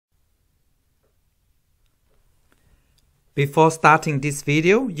Before starting this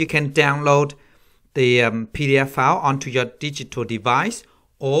video, you can download the PDF file onto your digital device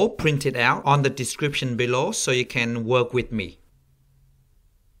or print it out on the description below so you can work with me.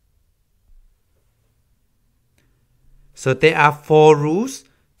 So there are 4 rules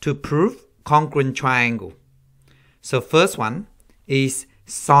to prove congruent triangle. So first one is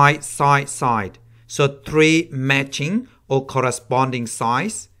side, side, side. So 3 matching or corresponding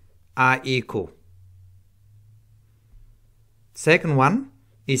sides are equal. Second one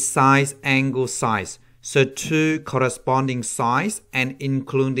is size, angle, size. So 2 corresponding sides and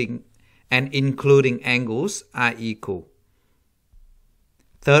including angles are equal.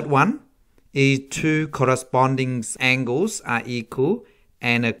 Third one is 2 corresponding angles are equal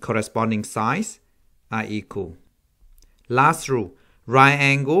and a corresponding sides are equal. Last rule, right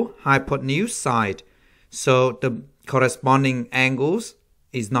angle, hypotenuse, side. So the corresponding angles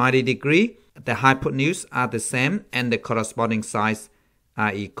is 90 degrees. The hypotenuse are the same and the corresponding sides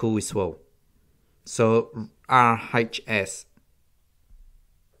are equal as well. So RHS.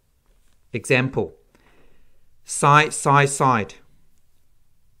 Example, side, side, side.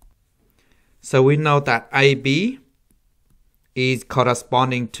 So we know that AB is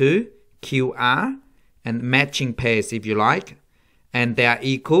corresponding to QR and matching pairs if you like, and they are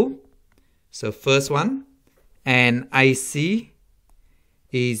equal. So first one, and AC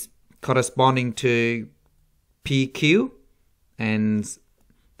is corresponding to PQ and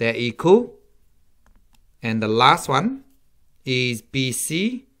they're equal. And the last one is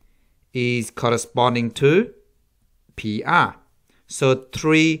BC is corresponding to PR. So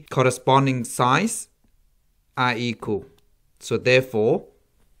 3 corresponding sides are equal. So therefore,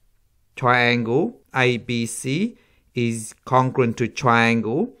 triangle ABC is congruent to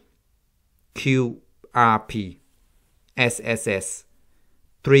triangle QRP, SSS.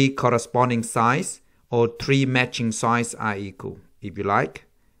 3 corresponding sides or 3 matching sides are equal, if you like,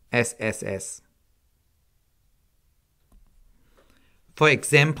 SSS. For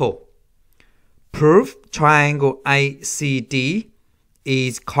example, prove triangle ACD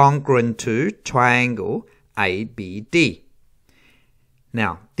is congruent to triangle ABD.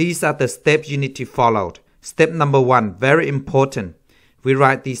 Now, these are the steps you need to follow. Step number 1, very important. We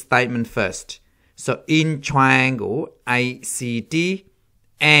write this statement first. So in triangle ACD,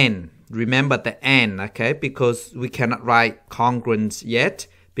 and remember the and, okay, because we cannot write congruence yet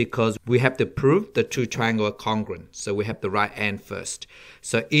because we have to prove the 2 triangles are congruent. So we have to write and first.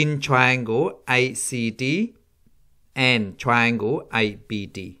 So in triangle ACD and triangle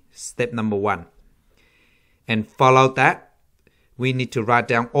ABD, step number 1. And follow that, we need to write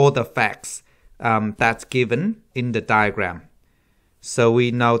down all the facts that's given in the diagram. So we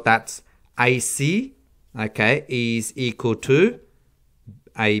know that AC, okay, is equal to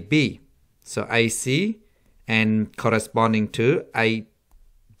AB. So AC and corresponding to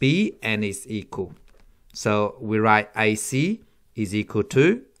AB and is equal. So we write AC is equal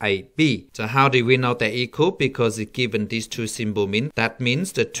to AB. So how do we know they're equal? Because it's given these 2 symbols that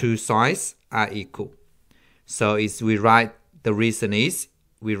means the 2 sides are equal. So we write the reason is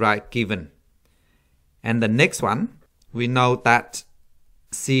we write given. And the next one, we know that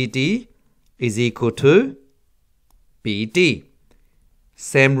CD is equal to BD.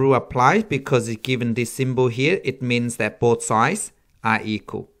 Same rule applies because it's given this symbol here. It means that both sides are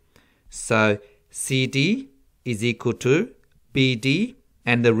equal. So CD is equal to BD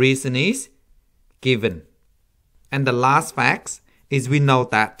and the reason is given. And the last fact is we know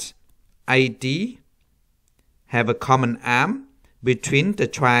that AD have a common arm between the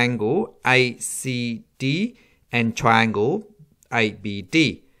triangle ACD and triangle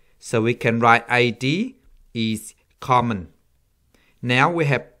ABD. So we can write AD is common. Now we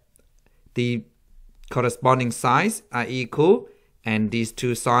have the corresponding sides are equal and these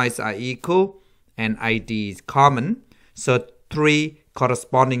 2 sides are equal and AD is common. So 3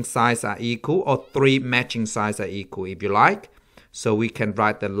 corresponding sides are equal or 3 matching sides are equal if you like. So we can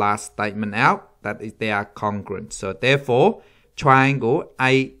write the last statement out, that is they are congruent. So therefore, triangle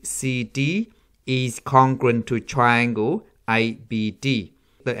ACD is congruent to triangle ABD.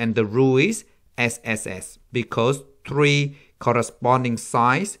 And the rule is SSS because 3 corresponding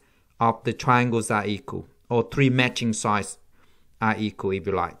sides of the triangles are equal or 3 matching sides are equal if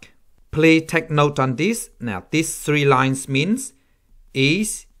you like. Please take note on this. Now these 3 lines means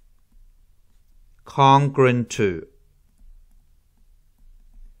is congruent to.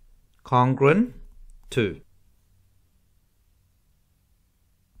 Congruent to.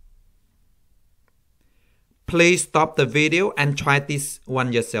 Please stop the video and try this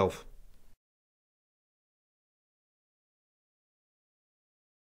one yourself.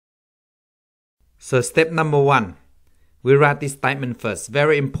 So step number 1, We write this statement first.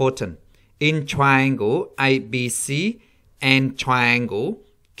 Very important. In triangle ABC and triangle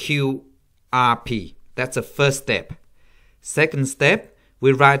QRP. That's the first step. Second step,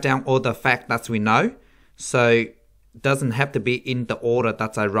 we write down all the facts that we know. So it doesn't have to be in the order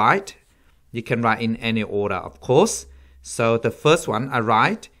that I write. You can write in any order, of course. So the first one I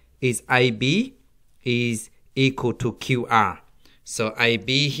write is AB is equal to QR. So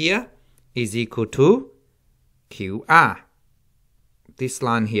AB here is equal to QR. This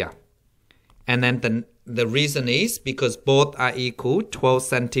line here. And then the reason is because both are equal 12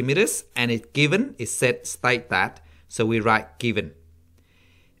 centimeters and it's given, it state that. So we write given.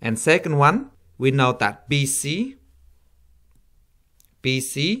 And second one, we know that BC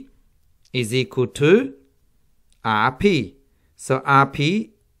is equal to RP. So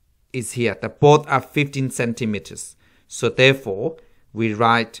RP is here. The both are 15 centimeters. So therefore, we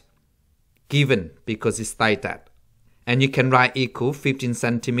write given because it states that. And you can write equal 15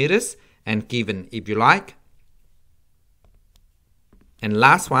 centimeters and given if you like. And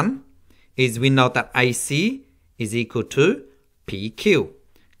last one is we know that AC is equal to PQ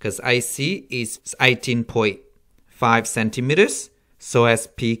because AC is 18.5 centimeters, so as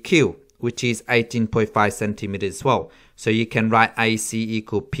PQ, which is 18.5 centimeters as well. So you can write AC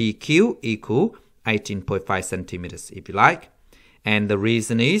equal PQ equal 18.5 centimeters if you like. And the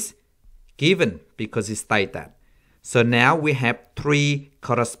reason is given because it states that. So now we have three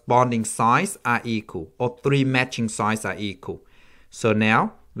corresponding sides are equal, or three matching sides are equal. So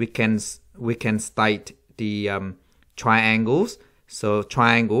now we can state the triangles. So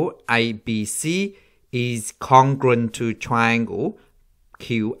triangle ABC is congruent to triangle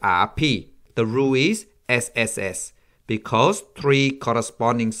QRP. The rule is SSS because three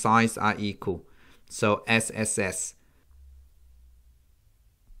corresponding sides are equal. So SSS.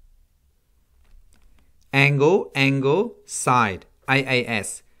 Angle, side,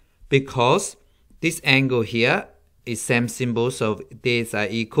 IAS. Because this angle here is same symbol, so these are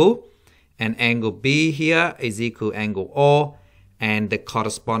equal. And angle B here is equal angle O. And the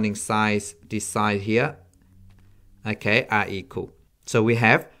corresponding sides, this side here, okay, are equal. So we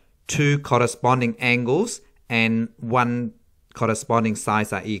have two corresponding angles and one corresponding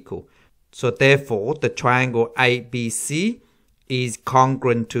sides are equal. So therefore, the triangle ABC is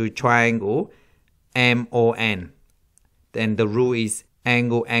congruent to triangle MON. Then the rule is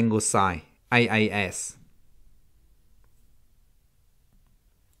angle, side, IAS.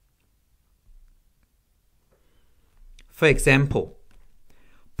 For example,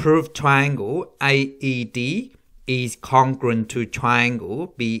 prove triangle AED is congruent to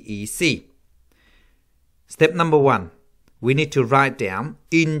triangle BEC. Step number 1, we need to write down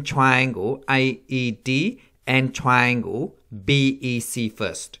in triangle AED and triangle BEC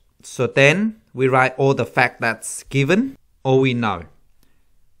first. So then we write all the facts that's given or we know.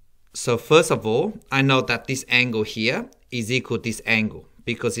 So first of all, I know that this angle here is equal to this angle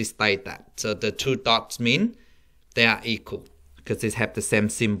because it states that. So the two dots mean they are equal because they have the same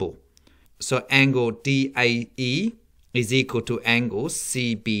symbol. So angle DAE is equal to angle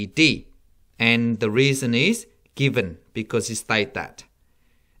CBD. And the reason is given because it states that.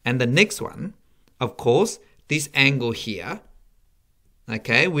 And the next one, of course, this angle here,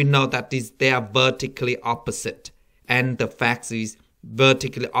 okay, we know that they are vertically opposite. And the fact is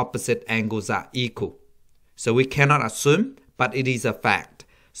vertically opposite angles are equal. So we cannot assume, but it is a fact.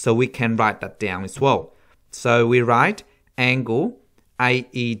 So we can write that down as well. So we write angle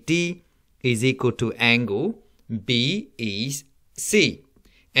AED is equal to angle BEC.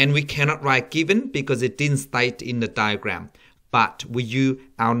 And we cannot write given because it didn't state in the diagram. But we use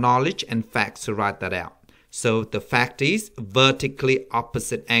our knowledge and facts to write that out. So the fact is vertically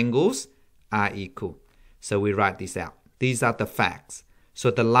opposite angles are equal. So we write this out. These are the facts. So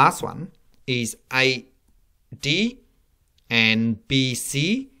the last one is AD and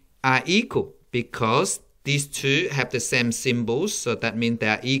BC are equal because these two have the same symbols, so that means they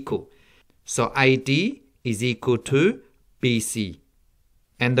are equal. So AD is equal to BC.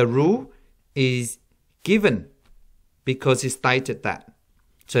 And the rule is given because it stated that.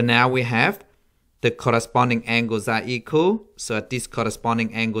 So now we have the corresponding angles are equal. So these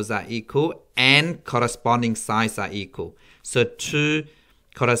corresponding angles are equal and corresponding sides are equal. So two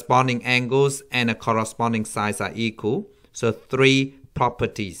corresponding angles and a corresponding sides are equal. So three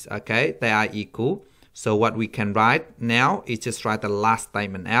properties, okay, they are equal. So what we can write now is just write the last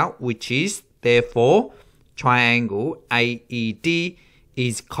statement out, which is therefore triangle AED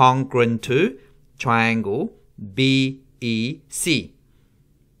is congruent to triangle BEC.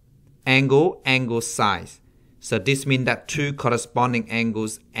 Angle, size. So this means that two corresponding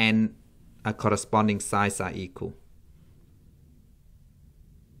angles and a corresponding size are equal.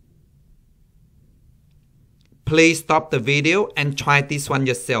 please stop the video and try this one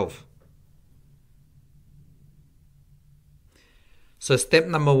yourself. So step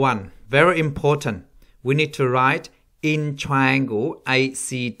number 1, very important. We need to write in triangle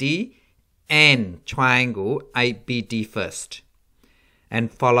ACD and triangle ABD first.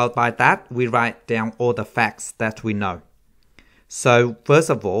 And followed by that, we write down all the facts that we know. So first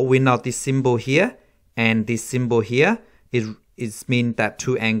of all, we know this symbol here and this symbol here is mean that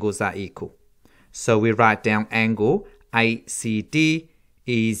two angles are equal. So we write down angle ACD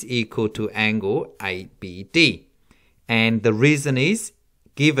is equal to angle ABD. And the reason is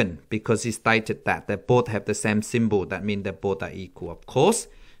given because it's stated that they both have the same symbol. That means they both are equal, of course.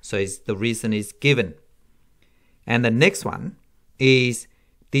 So the reason is given. And the next one is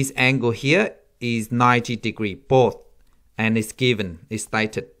this angle here is 90 degrees both. And it's given, it's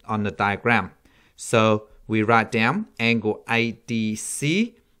stated on the diagram. So we write down angle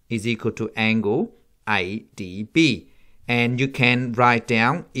ADC is equal to angle ADB. And you can write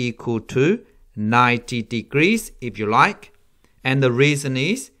down equal to 90 degrees if you like. And the reason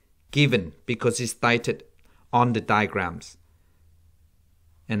is given because it's stated on the diagrams.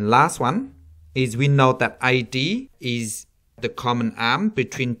 And last one is we know that AD is the common arm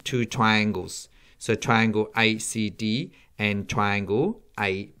between two triangles. So triangle ACD and triangle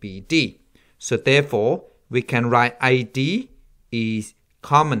ABD. So therefore, we can write AD is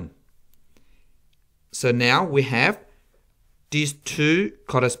common. So now we have these two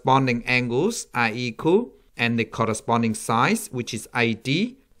corresponding angles are equal and the corresponding size, which is AD,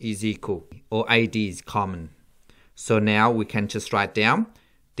 is equal or AD is common. So now we can just write down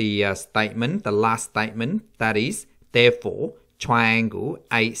the statement, the last statement, that is, therefore, triangle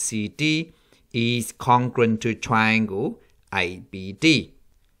ACD is congruent to triangle ABD.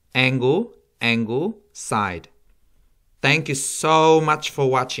 Angle, angle, side. Thank you so much for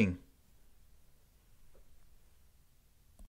watching.